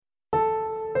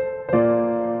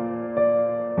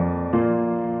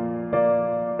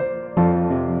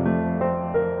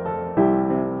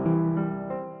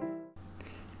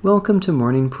Welcome to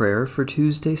morning prayer for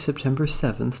Tuesday, September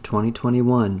 7th,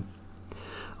 2021.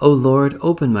 O Lord,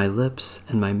 open my lips,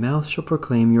 and my mouth shall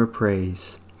proclaim your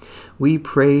praise. We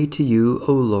pray to you,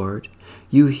 O Lord.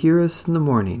 You hear us in the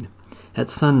morning. At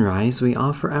sunrise we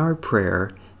offer our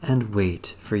prayer and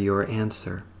wait for your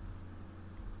answer.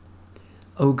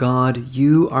 O God,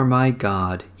 you are my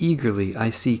God. Eagerly I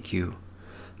seek you.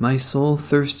 My soul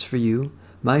thirsts for you.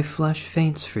 My flesh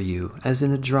faints for you, as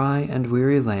in a dry and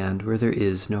weary land where there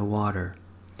is no water.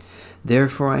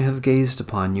 Therefore I have gazed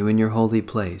upon you in your holy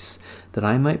place, that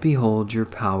I might behold your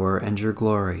power and your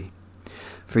glory.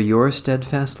 For your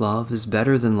steadfast love is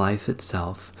better than life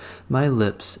itself. My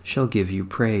lips shall give you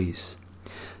praise.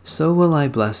 So will I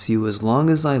bless you as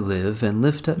long as I live, and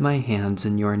lift up my hands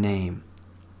in your name.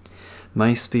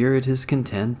 My spirit is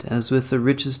content as with the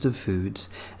richest of foods,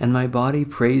 and my body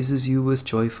praises you with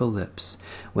joyful lips,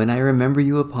 when I remember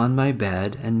you upon my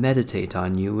bed and meditate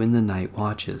on you in the night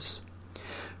watches.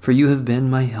 For you have been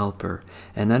my helper,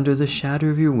 and under the shadow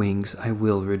of your wings I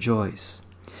will rejoice.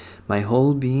 My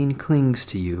whole being clings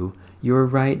to you, your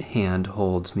right hand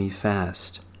holds me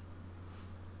fast.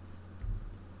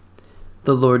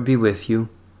 The Lord be with you.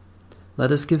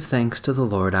 Let us give thanks to the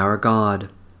Lord our God.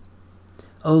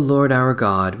 O Lord our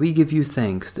God, we give you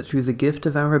thanks that through the gift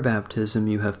of our baptism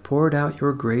you have poured out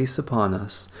your grace upon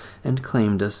us and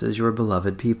claimed us as your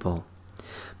beloved people.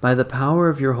 By the power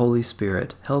of your Holy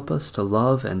Spirit, help us to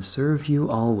love and serve you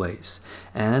always,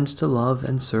 and to love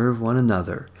and serve one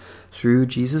another, through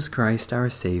Jesus Christ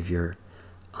our Savior.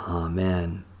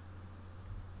 Amen.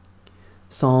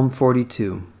 Psalm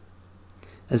 42.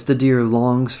 As the deer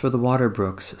longs for the water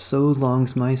brooks, so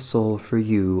longs my soul for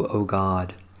you, O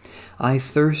God. I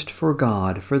thirst for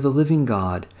God, for the living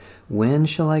God. When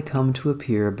shall I come to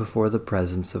appear before the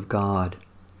presence of God?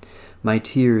 My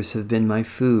tears have been my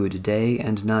food day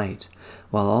and night,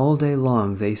 while all day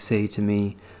long they say to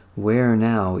me, Where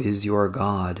now is your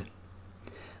God?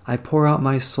 I pour out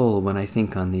my soul when I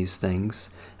think on these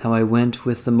things, how I went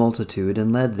with the multitude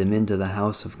and led them into the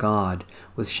house of God,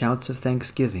 with shouts of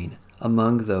thanksgiving,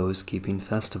 among those keeping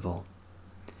festival.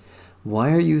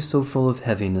 Why are you so full of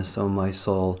heaviness, O my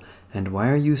soul, and why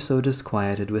are you so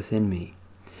disquieted within me?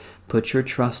 Put your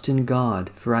trust in God,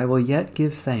 for I will yet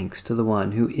give thanks to the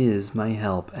one who is my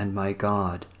help and my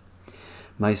God.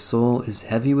 My soul is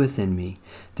heavy within me,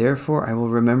 therefore I will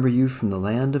remember you from the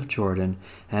land of Jordan,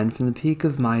 and from the peak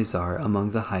of Mizar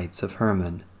among the heights of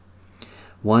Hermon.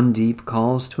 One deep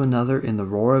calls to another in the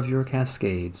roar of your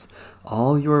cascades.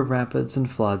 All your rapids and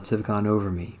floods have gone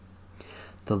over me.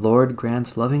 The Lord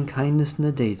grants loving kindness in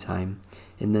the daytime.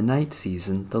 In the night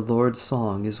season, the Lord's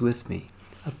song is with me,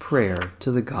 a prayer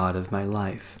to the God of my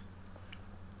life.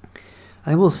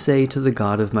 I will say to the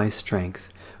God of my strength,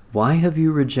 Why have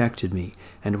you rejected me,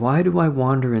 and why do I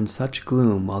wander in such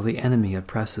gloom while the enemy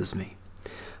oppresses me?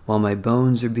 While my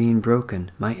bones are being broken,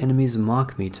 my enemies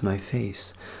mock me to my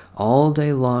face. All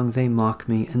day long they mock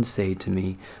me and say to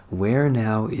me, Where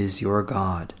now is your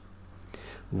God?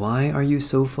 Why are you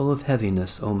so full of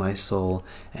heaviness, O my soul,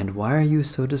 and why are you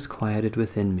so disquieted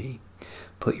within me?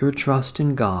 Put your trust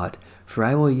in God, for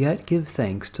I will yet give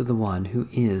thanks to the one who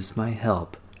is my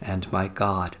help and my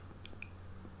God.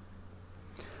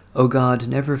 O God,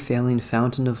 never-failing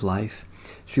fountain of life,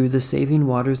 through the saving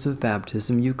waters of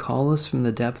baptism you call us from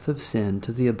the depth of sin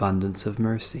to the abundance of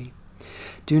mercy.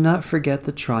 Do not forget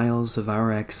the trials of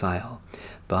our exile,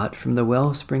 but from the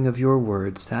wellspring of your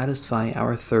word satisfy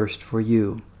our thirst for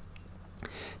you,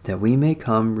 that we may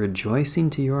come rejoicing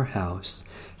to your house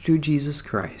through Jesus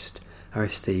Christ, our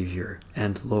Savior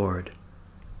and Lord.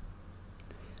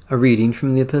 A reading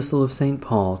from the Epistle of St.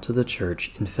 Paul to the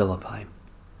Church in Philippi.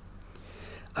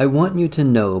 I want you to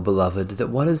know, beloved, that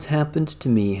what has happened to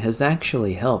me has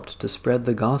actually helped to spread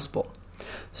the gospel,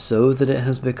 so that it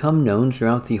has become known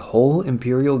throughout the whole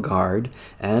imperial guard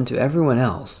and to everyone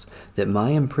else that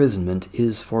my imprisonment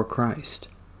is for Christ.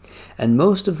 And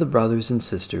most of the brothers and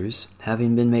sisters,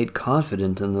 having been made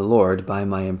confident in the Lord by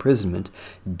my imprisonment,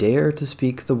 dare to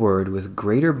speak the word with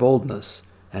greater boldness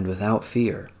and without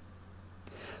fear.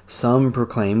 Some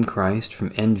proclaim Christ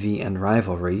from envy and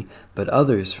rivalry, but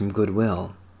others from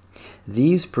goodwill.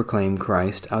 These proclaim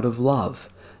Christ out of love,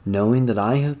 knowing that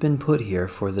I have been put here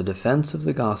for the defense of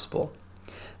the gospel.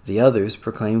 The others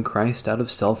proclaim Christ out of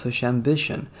selfish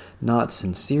ambition, not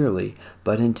sincerely,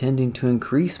 but intending to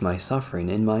increase my suffering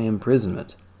in my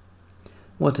imprisonment.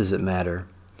 What does it matter?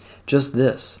 Just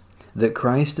this, that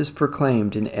Christ is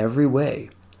proclaimed in every way,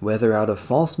 whether out of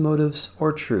false motives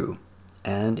or true,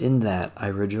 and in that I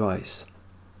rejoice.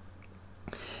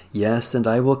 Yes, and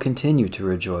I will continue to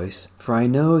rejoice, for I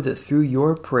know that through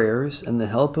your prayers and the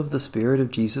help of the Spirit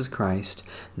of Jesus Christ,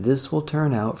 this will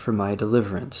turn out for my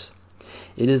deliverance.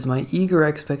 It is my eager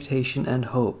expectation and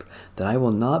hope that I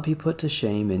will not be put to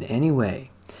shame in any way,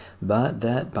 but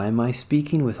that by my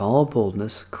speaking with all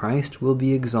boldness, Christ will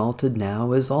be exalted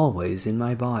now as always in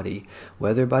my body,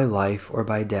 whether by life or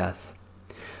by death.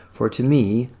 For to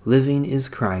me, living is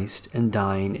Christ, and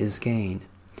dying is gain.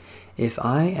 If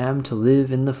I am to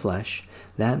live in the flesh,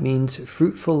 that means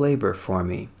fruitful labor for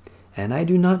me, and I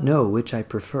do not know which I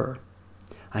prefer.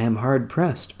 I am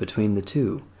hard-pressed between the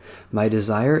two. My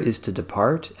desire is to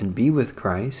depart and be with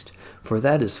Christ, for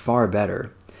that is far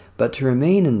better, but to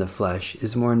remain in the flesh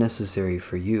is more necessary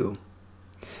for you.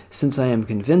 Since I am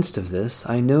convinced of this,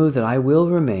 I know that I will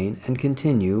remain and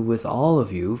continue with all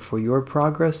of you for your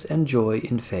progress and joy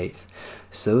in faith,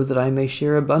 so that I may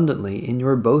share abundantly in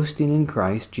your boasting in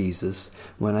Christ Jesus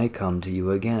when I come to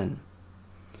you again.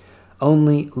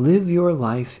 Only live your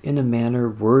life in a manner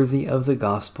worthy of the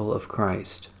gospel of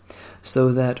Christ,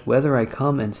 so that whether I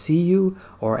come and see you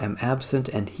or am absent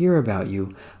and hear about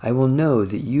you, I will know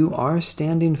that you are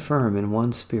standing firm in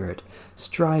one spirit,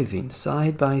 striving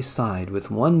side by side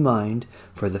with one mind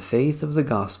for the faith of the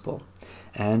gospel,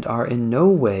 and are in no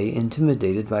way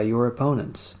intimidated by your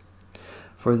opponents.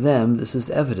 For them this is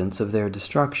evidence of their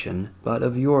destruction, but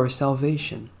of your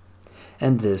salvation.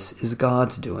 And this is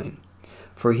God's doing.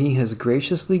 For he has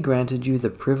graciously granted you the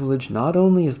privilege not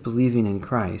only of believing in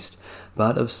Christ,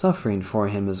 but of suffering for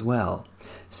him as well,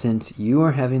 since you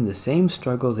are having the same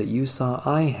struggle that you saw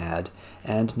I had,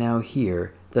 and now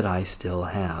hear that I still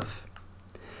have.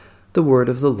 The word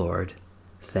of the Lord.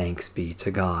 Thanks be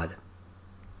to God.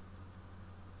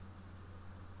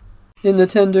 In the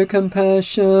tender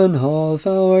compassion of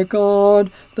our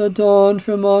God, the dawn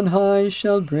from on high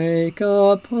shall break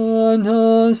upon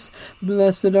us.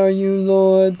 Blessed are you,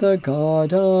 Lord, the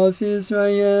God of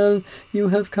Israel. You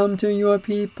have come to your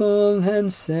people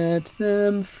and set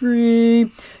them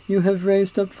free. You have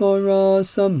raised up for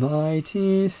us a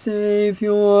mighty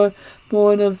Savior,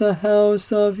 born of the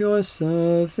house of your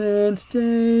servant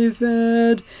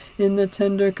David. In the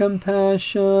tender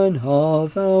compassion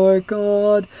of our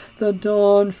God, the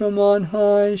dawn from on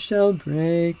high shall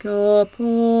break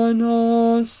upon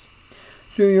us.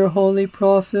 Through your holy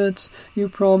prophets, you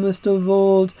promised of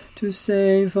old to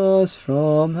save us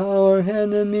from our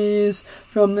enemies,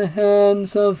 from the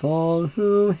hands of all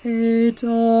who hate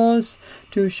us,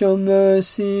 to show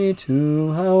mercy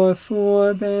to our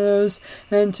forebears,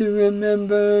 and to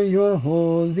remember your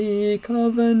holy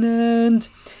covenant.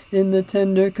 In the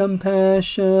tender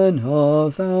compassion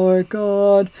of our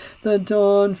God, the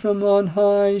dawn from on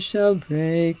high shall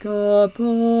break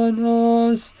upon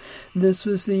us. This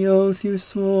was the oath you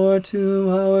swore to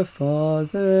our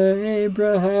father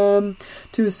Abraham,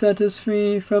 to set us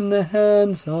free from the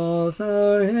hands of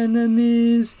our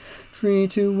enemies, free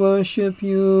to worship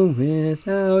you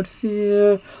without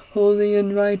fear, holy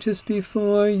and righteous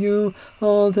before you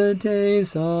all the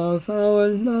days of our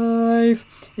life.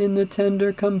 In the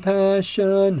tender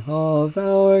compassion of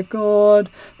our God,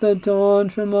 the dawn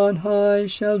from on high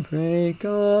shall break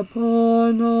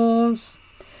upon us.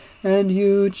 And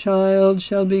you, child,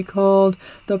 shall be called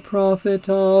the prophet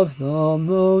of the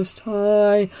Most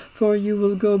High, for you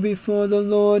will go before the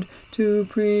Lord to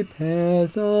prepare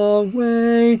the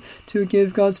way, to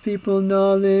give God's people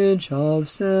knowledge of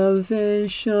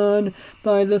salvation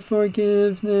by the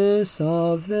forgiveness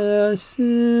of their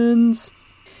sins.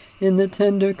 In the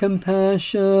tender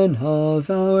compassion of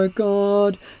our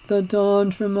God, the dawn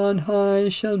from on high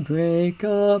shall break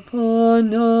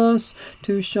upon us,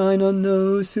 to shine on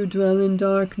those who dwell in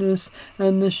darkness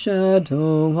and the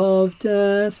shadow of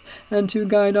death, and to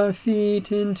guide our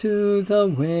feet into the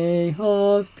way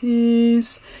of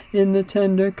peace. In the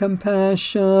tender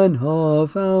compassion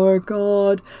of our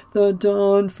God, the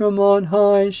dawn from on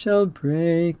high shall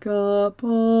break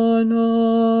upon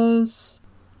us.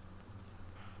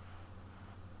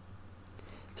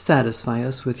 Satisfy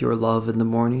us with your love in the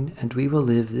morning, and we will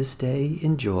live this day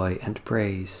in joy and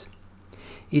praise.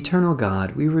 Eternal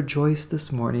God, we rejoice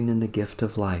this morning in the gift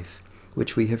of life,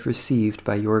 which we have received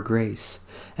by your grace,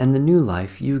 and the new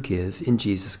life you give in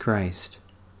Jesus Christ.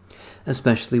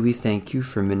 Especially we thank you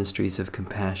for ministries of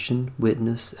compassion,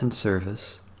 witness, and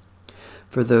service,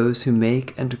 for those who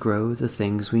make and grow the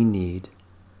things we need,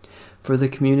 for the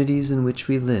communities in which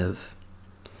we live,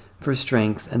 for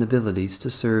strength and abilities to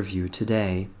serve you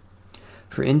today,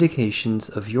 for indications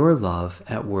of your love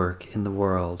at work in the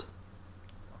world.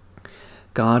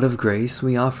 God of grace,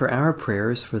 we offer our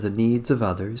prayers for the needs of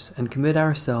others and commit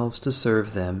ourselves to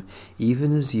serve them,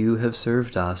 even as you have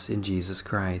served us in Jesus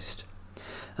Christ.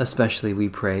 Especially we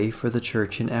pray for the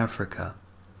Church in Africa,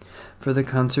 for the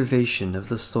conservation of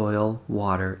the soil,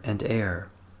 water, and air,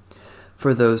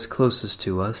 for those closest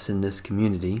to us in this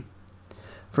community,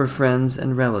 for friends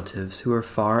and relatives who are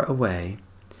far away,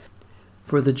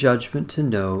 for the judgment to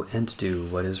know and do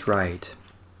what is right.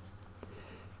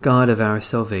 God of our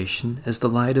salvation, as the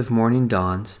light of morning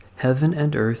dawns, heaven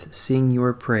and earth sing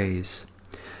your praise.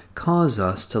 Cause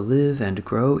us to live and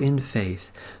grow in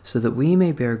faith, so that we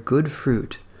may bear good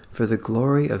fruit for the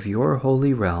glory of your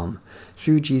holy realm,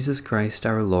 through Jesus Christ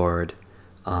our Lord.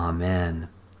 Amen.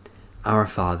 Our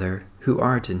Father, who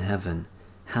art in heaven,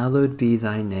 hallowed be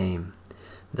thy name.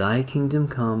 Thy kingdom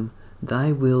come,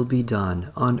 thy will be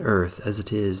done, on earth as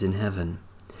it is in heaven.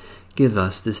 Give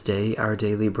us this day our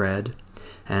daily bread,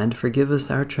 and forgive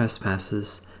us our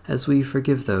trespasses, as we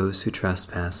forgive those who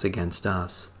trespass against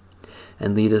us.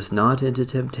 And lead us not into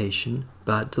temptation,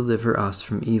 but deliver us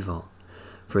from evil.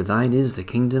 For thine is the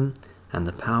kingdom, and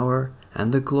the power,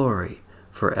 and the glory,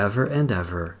 forever and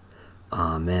ever.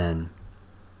 Amen.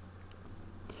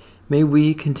 May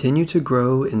we continue to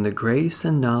grow in the grace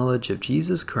and knowledge of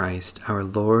Jesus Christ, our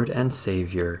Lord and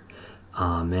Savior.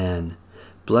 Amen.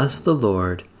 Bless the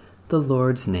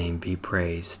Lord's name be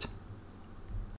praised.